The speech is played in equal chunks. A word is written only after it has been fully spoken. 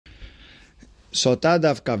Sotah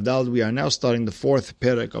Daf Kavdal. We are now starting the fourth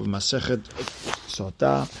perek of Masechet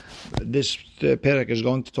Sotah. This perek is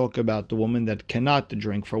going to talk about the woman that cannot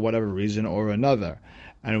drink for whatever reason or another.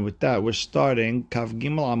 And with that, we're starting Kav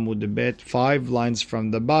Gimel Amud Bet, 5 lines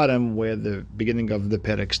from the bottom where the beginning of the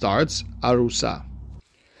perek starts. Arusa.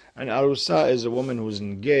 And Arusa is a woman who's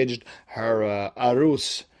engaged. Her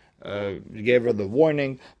Arus gave her the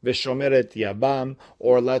warning, Vishomeret Yabam,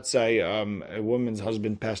 or let's say a woman's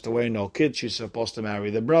husband passed away, no kids, she's supposed to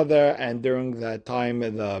marry the brother, and during that time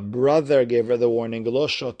the brother gave her the warning, Lo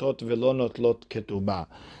shotot velo notlot ketuba.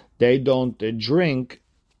 They don't drink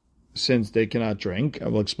since they cannot drink. I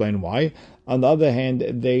will explain why. On the other hand,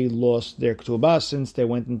 they lost their ketubah since they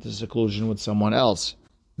went into seclusion with someone else.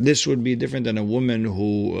 This would be different than a woman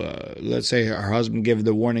who, let's say her husband gave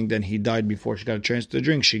the warning, then he died before she got a chance to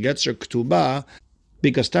drink. She gets her ketubah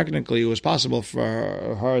because technically it was possible for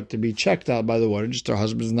her to be checked out by the water, just her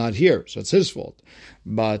husband's not here, so it's his fault.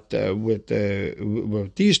 But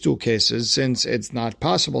with these two cases, since it's not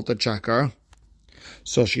possible to check her,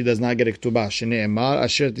 so she does not get a ketubah. Shne'emar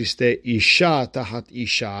asher tiste isha tahat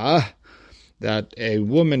isha, that a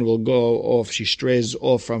woman will go off, she strays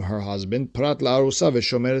off from her husband, prat la'arusa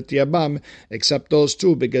v'shomeret yabam, except those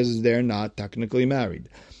two because they're not technically married.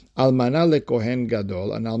 Almana lekohen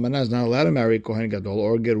gadol, an almana is not allowed to marry kohen gadol,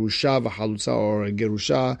 or gerusha v'halutza, or a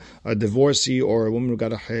gerusha, a divorcee, or a woman who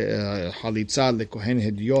got a halitza lekohen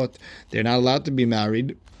hediot, they're not allowed to be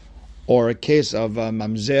married. Or a case of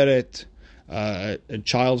mamzeret, a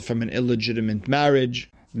child from an illegitimate marriage,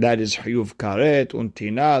 that is Hayuv Karet,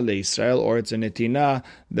 Untina, Israel, or it's a Netina,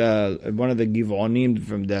 one of the Givonim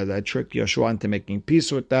from that tricked Yeshua into making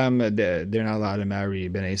peace with them. They're not allowed to marry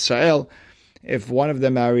Ben Israel. If one of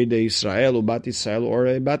them married a Israel, Ubat Israel, or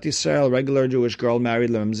a Bat Israel, regular Jewish girl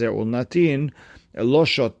married Lemzer Ulnatin, Lo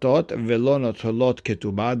shotot velo notolot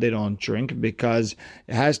ketubah, they don't drink because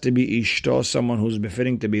it has to be ishto, someone who's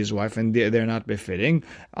befitting to be his wife, and they're not befitting.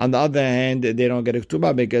 On the other hand, they don't get a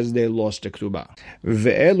ketubah because they lost a ketubah.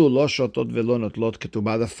 Ve'elu lo shotot velo notlot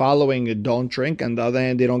ketubah, the following don't drink, and the other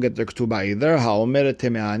hand, they don't get the ketubah either. Ha'omeret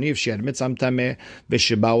teme'ani, if she admits I'm tameh,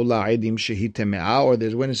 ve'sheba'u la'edim shehi teme'ah, or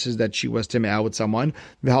there's witnesses that she was teme'ah with someone.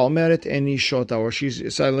 Ve'ha'omeret eni shota, or she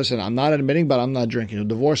said, listen, I'm not admitting, but I'm not drinking. You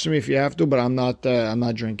divorce me if you have to, but I'm not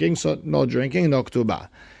drinking, so no drinking, no ketubah.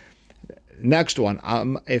 Next one,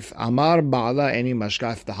 if Amar Ba'ala any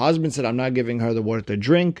mashka, if the husband said, I'm not giving her the water to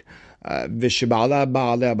drink, V'shiba'ala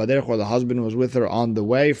Ba'ala Baderech, or the husband was with her on the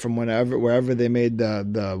way from wherever they made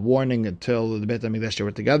the warning until the Beit HaMikdash they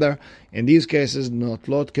were together. In these cases,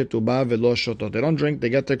 notlot ketubah velo shotot. They don't drink, they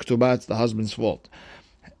get their ketubah, it's the husband's fault.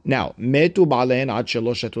 Now, metu ba'alein ad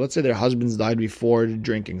shelo shetu. Let's say their husbands died before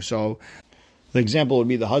drinking. So the example would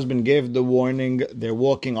be the husband gave the warning, they're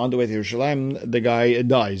walking on the way to Yerushalayim, the guy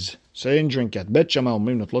dies. So they didn't drink yet. Bet Shammai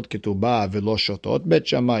omrim notlot ketubah velo shotot. Bet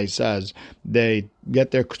Shammai says they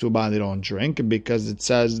get their ketubah and they don't drink because it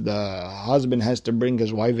says the husband has to bring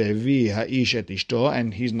his wife evi ha'ish et ishto,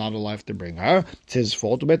 and he's not alive to bring her. It's his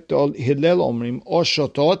fault. Bet Hillel omrim o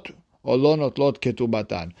shotot o lo notlot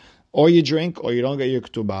ketubatan. Or you drink or you don't get your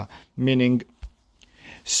ketubah. Meaning,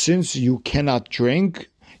 since you cannot drink,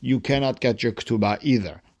 you cannot get your ketubah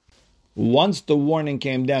either. Once the warning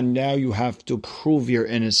came down, now you have to prove your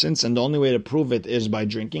innocence, and the only way to prove it is by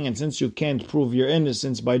drinking. And since you can't prove your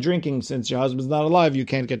innocence by drinking, since your husband's not alive, you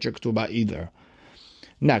can't get your ketubah either.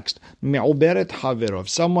 Next, me'uberet havero. If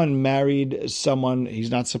someone married someone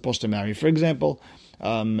he's not supposed to marry, for example,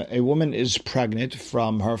 a woman is pregnant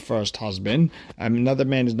from her first husband. Another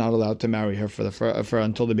man is not allowed to marry her for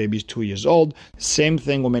until the baby is 2 years old. Same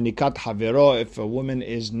thing, umenikat havero. If a woman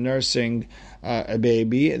is nursing a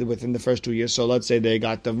baby within the first 2 years, so let's say they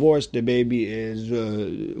got divorced, the baby is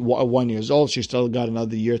 1 year old, she still got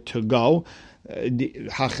another year to go.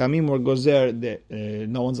 Hachamim or gozer,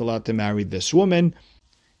 no one's allowed to marry this woman.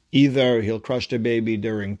 Either he'll crush the baby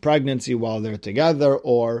during pregnancy while they're together,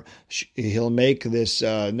 or he'll make this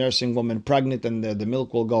nursing woman pregnant and the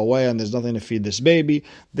milk will go away and there's nothing to feed this baby.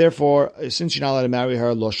 Therefore, since you're not allowed to marry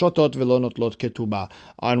her, lo shotot velo notlot ketubah.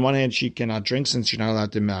 On one hand, she cannot drink since you're not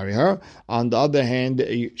allowed to marry her. On the other hand,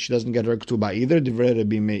 she doesn't get her ketubah either. Divrei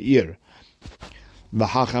Rabbi Meir.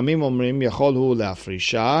 V'hachamim omrim yachol hu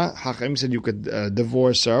le'afrisha. Hachamim said you could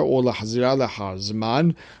divorce her or lahazira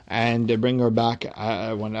leharzman and bring her back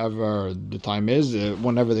whenever the time is,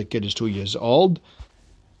 whenever the kid is 2 years old.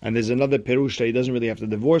 And there's another perush that he doesn't really have to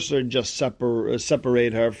divorce her, just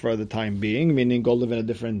separate her for the time being, meaning go live in a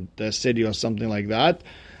different city or something like that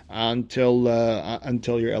until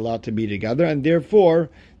you're allowed to be together. And therefore,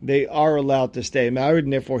 they are allowed to stay married,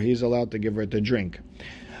 and therefore he's allowed to give her to drink.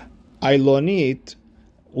 Ailonit,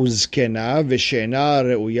 Uzkena v'she'ena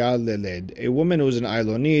re'uya leled. A woman who's an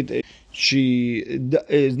Ailonit, she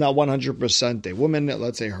is not 100% a woman.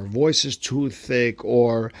 Let's say her voice is too thick,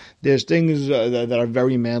 or there's things that are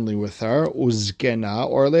very manly with her. Uzkena,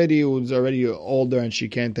 or a lady who's already older and she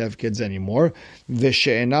can't have kids anymore.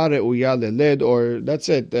 V'she'ena re'uya leled, or that's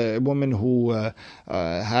it, a woman who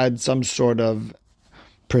had some sort of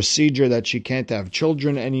procedure that she can't have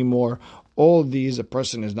children anymore. All these, a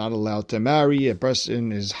person is not allowed to marry. A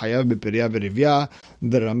person is hayav b'pirya v'rivya.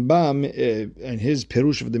 The Rambam, and his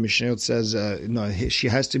Pirush of the Mishnayot says, no, she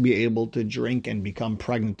has to be able to drink and become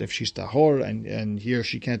pregnant if she's tahor, and here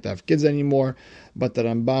she can't have kids anymore. But the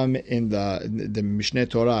Rambam in the Mishneh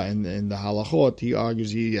Torah, in the Halachot, he argues,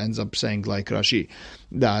 he ends up saying like Rashi,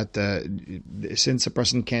 that since a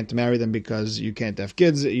person can't marry them because you can't have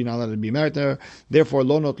kids, you're not allowed to be married to her. Therefore,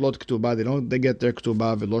 lo notlot ketubah, they get their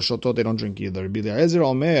ketubah, v'lo shotot, they don't drink either. B'li Ezer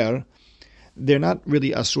Omer, they're not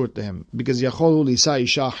really asur to him, because yacholu lisa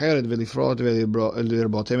isha acheret v'lifrot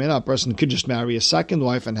v'lirbot hemena. A person could just marry a second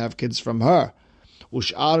wife and have kids from her.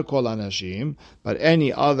 Ush'ar kol anashim, but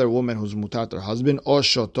any other woman who's mutat her husband, or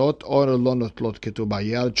shotot, or lo notlot ketubah,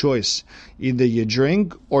 you have a choice. Either you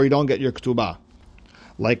drink or you don't get your ketubah,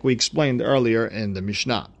 like we explained earlier in the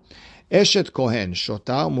Mishnah. Eshet Kohen,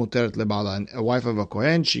 Shota, Muteret Lebala, a wife of a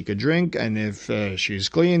Kohen, she could drink, and if she's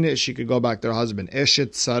clean, she could go back to her husband.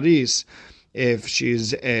 Eshet Saris, if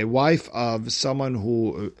she's a wife of someone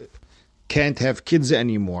who can't have kids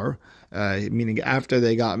anymore, meaning after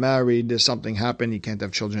they got married, something happened, he can't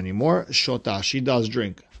have children anymore, Shota, she does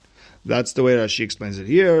drink. That's the way Rashi explains it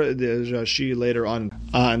here. There's Rashi later on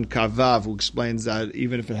Kavav, who explains that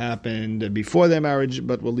even if it happened before their marriage,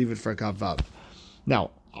 but we'll leave it for Kavav.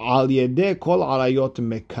 Now, Al Yedeh Kol Arayot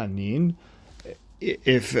Mekanin,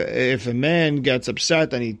 if a man gets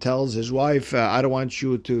upset and he tells his wife, I don't want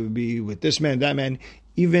you to be with this man, that man,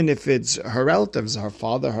 even if it's her relatives, her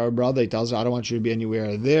father, her brother, he tells her, I don't want you to be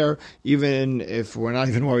anywhere there, even if we're not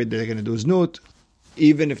even worried that they're going to do znut,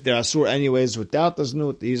 even if they're asur anyways without the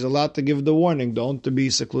znut, he's allowed to give the warning, don't to be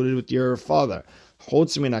secluded with your father.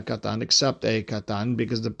 Chutz min katan, except a katan,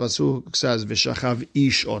 because the pasuk says v'shachav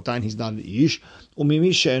ish otan, he's not an ish.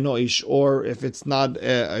 Umimi she'eno ish, or if it's not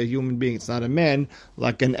a human being, it's not a man,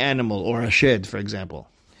 like an animal or a shed, for example.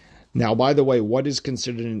 Now, by the way, what is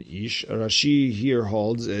considered an ish? Rashi here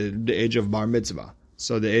holds the age of bar mitzvah.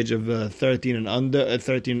 So the age of 13 and under,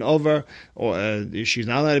 13 and over, or she's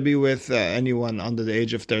not allowed to be with anyone under the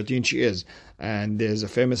age of 13. She is, and there's a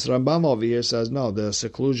famous Rambam over here says no, the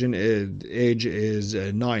seclusion age is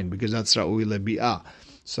 9, because that's ra'ui lebi'ah.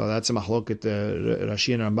 So that's a mahloket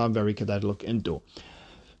Rashi and Rambam very kedai to look into.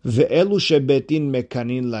 Ve'elu shebetin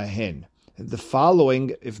mekanin lahen. The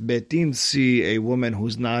following, if betin see a woman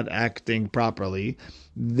who's not acting properly,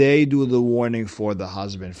 they do the warning for the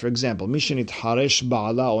husband. For example, mishenit haresh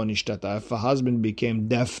ba'ala o nishtata. If a husband became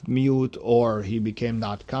deaf, mute, or he became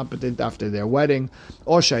not competent after their wedding,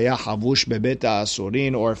 or shaya havush bebeta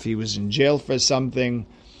asurin, or if he was in jail for something,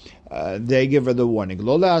 they give her the warning.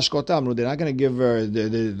 Lo le'ashkotam, they're not going to give her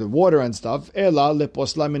the water and stuff. Ela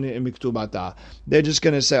leposla min miktubata. They're just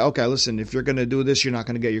going to say, okay, listen, if you're going to do this, you're not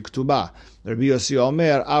going to get your ketubah. Rabbi Yossi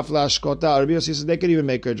Omer, af la'ashkota. Rabbi Yossi says they could even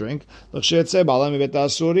make her drink. Because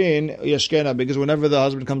whenever the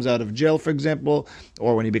husband comes out of jail, for example,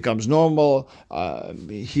 or when he becomes normal,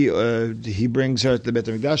 he brings her to the Beit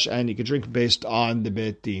HaMikdash, and he could drink based on the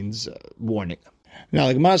Beit Din's warning. Now,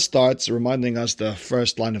 the Gemara starts reminding us the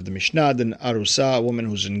first line of the Mishnah, an arusa, a woman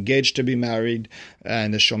who's engaged to be married,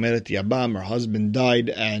 and the shomeret yabam, her husband died,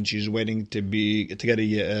 and she's waiting to get a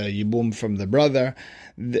yibum from the brother.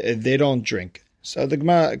 They don't drink. So the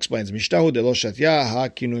Gemara explains, Mishtahu de lo shatya ha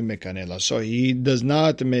kinui mekanela. So he does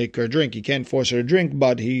not make her drink. He can't force her to drink,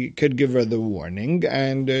 but he could give her the warning,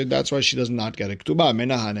 and that's why she does not get a ketubah.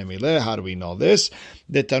 Menahanemile. How do we know this?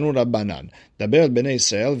 The Tanu Rabbanan. Daber bnei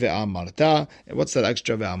Israel ve'amarta. What's that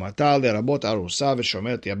extra ve'amarta? Lerabot arusa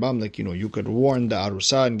ve'shomeret yabam lekinu. You could warn the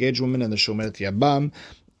arusa, engaged woman, and the shomeret yabam.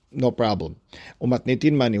 No problem.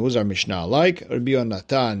 Umatnitin mani, who's our Mishnah like? Rabbi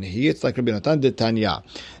Yonatan. It's like Rabbi Yonatan de Tanya.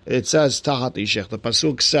 It says tahat ishech. The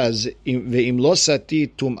pasuk says ve'im lo sati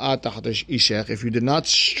tum'at tahat ishech. If you did not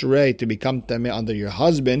stray to become tameh under your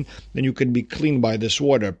husband, then you could be cleaned by this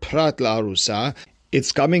water. Prat la arusa.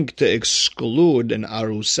 It's coming to exclude an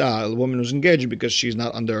arusa, a woman who's engaged, because she's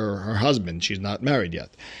not under her husband. She's not married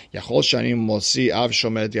yet. Yachol shanim mosi av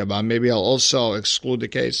shomeret yabam. Maybe I'll also exclude the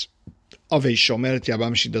case of a shomeret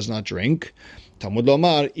yabam, she does not drink. Talmud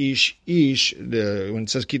Lomar, ish, when it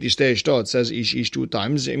says Kiti Shtei Ishto, it says ish 2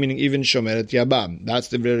 times, meaning even Shomeret Yabam. That's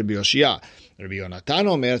the Rabbi Yoshia. Rabbi Yonatan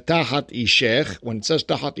Omer, Tahat Ishech, when it says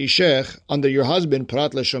Tahat Ishech, under your husband,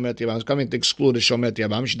 Prat Le Shomeret Yabam, is coming to exclude the Shomeret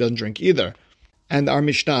Yabam, she doesn't drink either. And our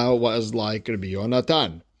Mishnah was like Rabbi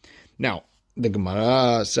Yonatan. Now, the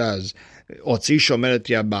Gemara says, Otzi Shomeret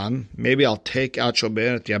Yabam, maybe I'll take out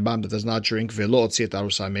Shomeret Yabam that does not drink, Velo Otzi et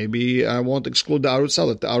Arusa. Maybe I won't exclude the Arusa,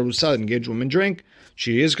 let the Arusa engaged woman drink.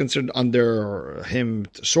 She is considered under him,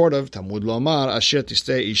 sort of. Talmud Lomar, Asher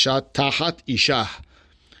Tistei Isha Tahat Isha.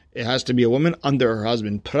 It has to be a woman under her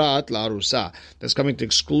husband, Prat La Arusa. That's coming to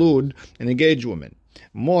exclude an engaged woman.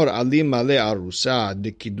 Mor Ali Male Arusa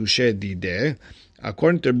de Kiddushe Dide.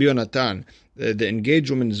 According to Rabbi Yonatan, the engaged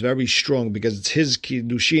woman is very strong because it's his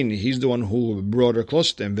kiddushin. He's the one who brought her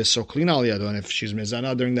close to him. And if she's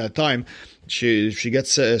mezana during that time, she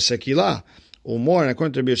gets sekila. Umor, and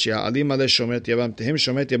according to Rabbi Yoshia, Ali Maleh Shomeret Yabam, to him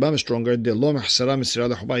Shomeret Yabam is stronger.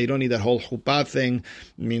 You don't need that whole chuppah thing.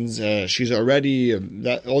 It means she's already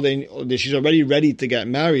she's already ready to get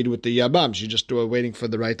married with the Yabam. She's just waiting for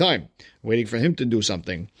the right time, waiting for him to do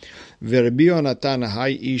something. Rabbi Yonatan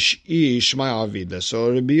hay ish ma'avid.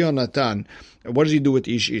 So Rabbi Yonatan, what does he do with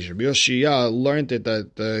ish? Rabbi Yoshia learned it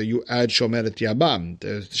that you add Shomeret Yabam.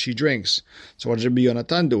 She drinks. So what does Rabbi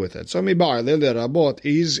Yonatan do with it? So mibar lele rabot,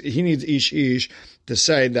 he needs ish to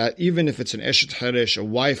say that even if it's an eshet harish, a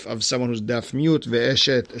wife of someone who's deaf mute,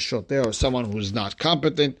 ve'eshet shoter, or someone who's not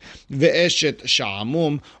competent, ve'eshet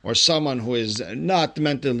sha'amum, or someone who is not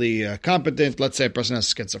mentally competent, let's say a person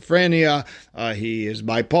has schizophrenia, he is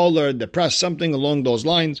bipolar, depressed, something along those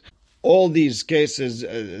lines. All these cases,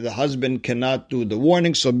 the husband cannot do the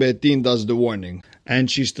warning, so Beit Din does the warning,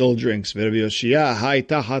 and she still drinks. Rabbi Yoshia, hay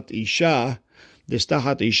tahat isha. This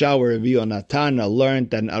Tahat Isha, where Rabbi Yonatan learned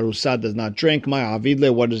that Arusa does not drink, my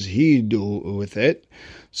Avidle, what does he do with it?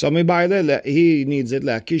 So he needs it,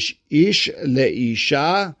 Lakish ish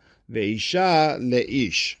leisha, veisha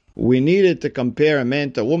leish. We needed to compare a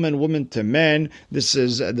man to woman, woman to man. This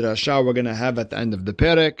is the Rasha we're going to have at the end of the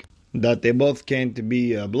Perek, that they both can't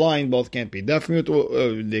be blind, both can't be deaf mute,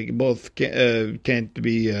 they both can't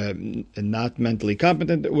be not mentally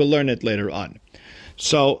competent. We'll learn it later on.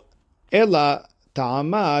 So, Ella,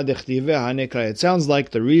 it sounds like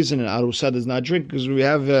the reason an Arusa does not drink because we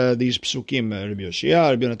have these psukim, Rabbi Yoshia,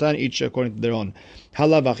 Rabbi Yonatan, each according to their own.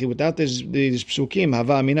 Halavachi, without these psukim,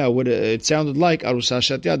 hava amina, it sounded like Arusa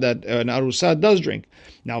shatya, that an Arusa does drink.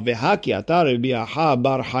 Now, vehaki ata Rabbi Aha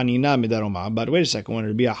bar Hanina midaroma. But wait a second, when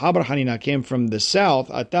Rabbi Aha bar Hanina came from the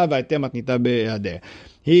south, ata v'aytem matnita be'adeh.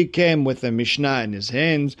 He came with a Mishnah in his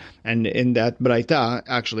hands, and in that Braita,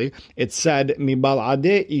 actually, it said, Mibal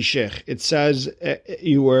ade ishech. It says,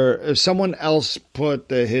 someone else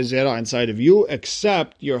put his era inside of you,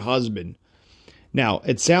 except your husband. Now,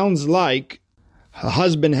 it sounds like her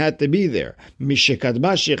husband had to be there. The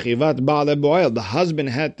husband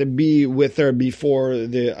had to be with her before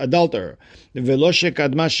the adulterer. And not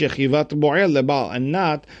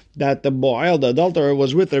that the bo'el, the adulterer,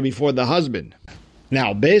 was with her before the husband.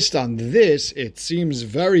 Now, based on this, it seems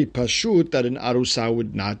very pashut that an arusa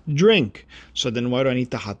would not drink. So then why do I need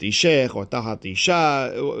tahat ishech or tahat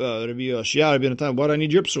isha, Rabbi Yoshia, Rabbi Yonatan? Why do I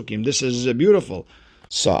need your psukim? This is beautiful.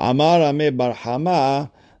 So Amar Ame Bar Hama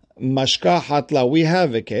Mashka Hatla. We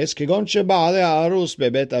have a case. Kigon sheba ale arus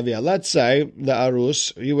bebet avia. Let's say the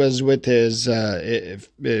arus, he was with his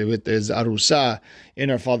arusa in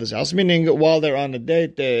her father's house, meaning while they're on a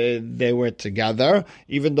date, they were together,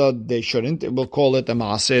 even though they shouldn't. We'll call it a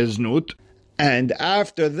maaseh znut. And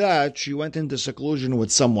after that, she went into seclusion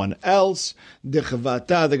with someone else. The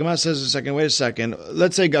Gemara says, wait a second,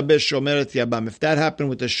 let's say Gabesh Shomeret Yabam. If that happened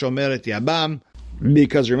with the Shomeret Yabam,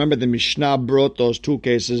 because remember the Mishnah brought those two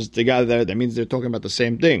cases together, that means they're talking about the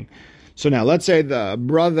same thing. So now, let's say the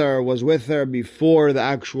brother was with her before the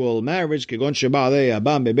actual marriage. Let's say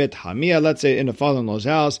in the father-in-law's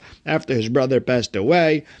house, after his brother passed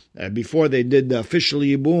away, before they did the official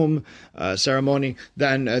yibum ceremony,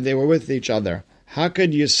 then they were with each other. How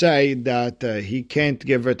could you say that he can't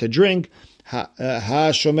give her to drink?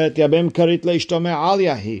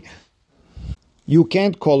 You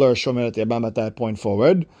can't call her Shomeret Yabam at that point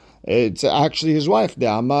forward. It's actually his wife. The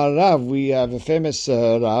Amar Rav, we have a famous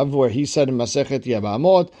Rav where he said in Masechet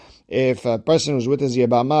Yabamot, if a person was with his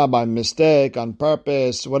Yabama by mistake, on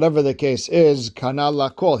purpose, whatever the case is, Kanal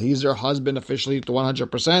Lakol, he's her husband officially to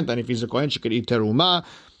 100%, and if he's a Kohen, she could eat teruma.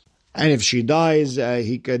 And if she dies,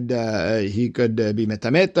 he could be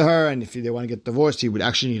metamet to her, and if they want to get divorced, he would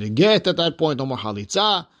actually need a get at that point, no more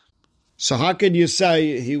halitza. So how could you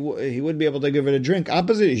say he would be able to give her a drink?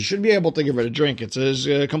 Opposite, he should be able to give her a drink. It's his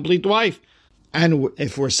complete wife. And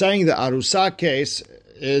if we're saying the Arusa case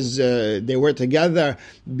is they were together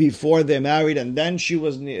before they married, and then she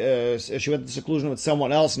went to seclusion with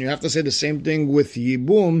someone else, and you have to say the same thing with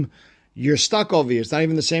Yibum, you're stuck over here. It's not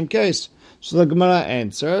even the same case. So the Gemara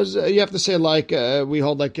answers, you have to say like, we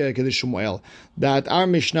hold like Kiddush Shmuel, that our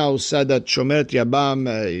Mishnah said that Shomeret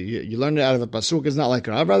Yabam, you learn it out of a Pasuk, is not like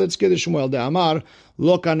Rav, rather it's Kiddush Shmuel, de Amar,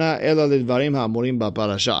 Lo kana ela lidvarim ha'amurim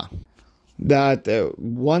ba'parasha. That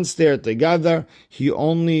once they're together, he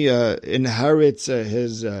only inherits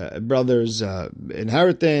his brother's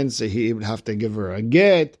inheritance. He would have to give her a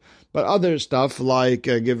get, but other stuff like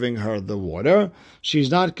giving her the water, she's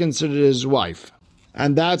not considered his wife.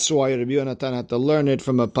 And that's why Rabbi Yonatan had to learn it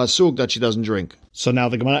from a pasuk that she doesn't drink. So now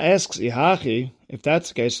the Gemara asks, Ihachi, if that's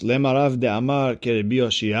the case, Lema Rav de Amar ke Rabbi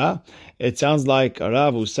Yoshia, it sounds like a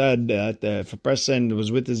Rav who said that if a person was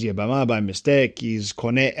with his Yabama by mistake, he's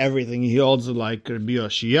koneh everything, he holds like Rabbi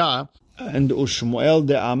Yoshia, and Ushmuel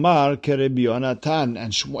de Amar ke Rabbi Yonatan,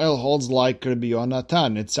 and Shmuel holds like Rabbi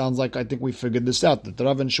Yonatan. It sounds like, I think we figured this out, that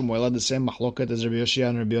Rav and Shmuel had the same mahloket as Rabbi Yoshia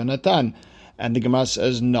and Rabbi Yonatan. And the Gemara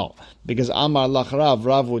says no, because Amar lach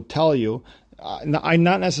Rav would tell you, I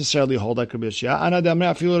not necessarily hold like Rabbi Yoshia.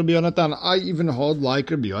 I even hold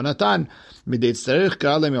like Rabbi Yonatan.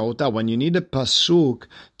 When you need a pasuk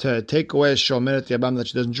to take away shomeret yabam that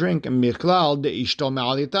she doesn't drink,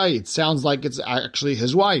 it sounds like it's actually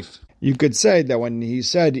his wife. You could say that when he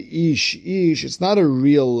said ish, it's not a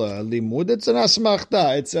real limud. It's an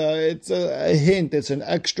asmachta. It's a hint. It's an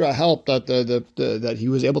extra help that he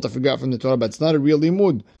was able to figure out from the Torah. But it's not a real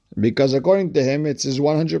limud, because according to him, it's his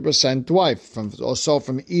 100% wife. From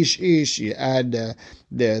ish, you add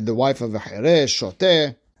the wife of a Heresh,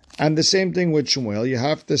 Sotah. And the same thing with Shmuel. You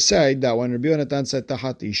have to say that when Rabbi Yonatan said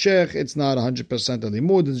Tahat Ishech, it's not 100% a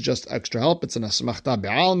limud, it's just extra help, it's an asmachta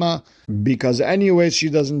be'alma, because anyway she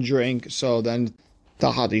doesn't drink, so then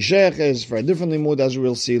Tahat Ishech is for a different limud, as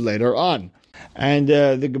we'll see later on. And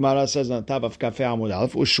the Gemara says on the top of Kafeh Amud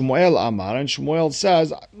Aleph, Shmuel Amar, and Shmuel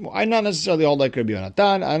says, I not necessarily hold like Rabbi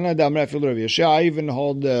Yonatan, I even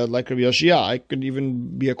hold like Rabbi Yoshia, I could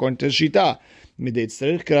even be according to Shita.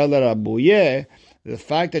 The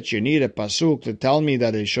fact that you need a pasuk to tell me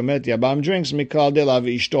that a shomet yabam drinks mikal delav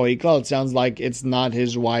ishto ikal, it sounds like it's not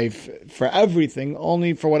his wife for everything,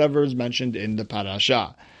 only for whatever is mentioned in the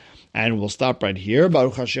parasha. And we'll stop right here.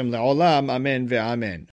 Baruch Hashem le'olam, amen ve'amen.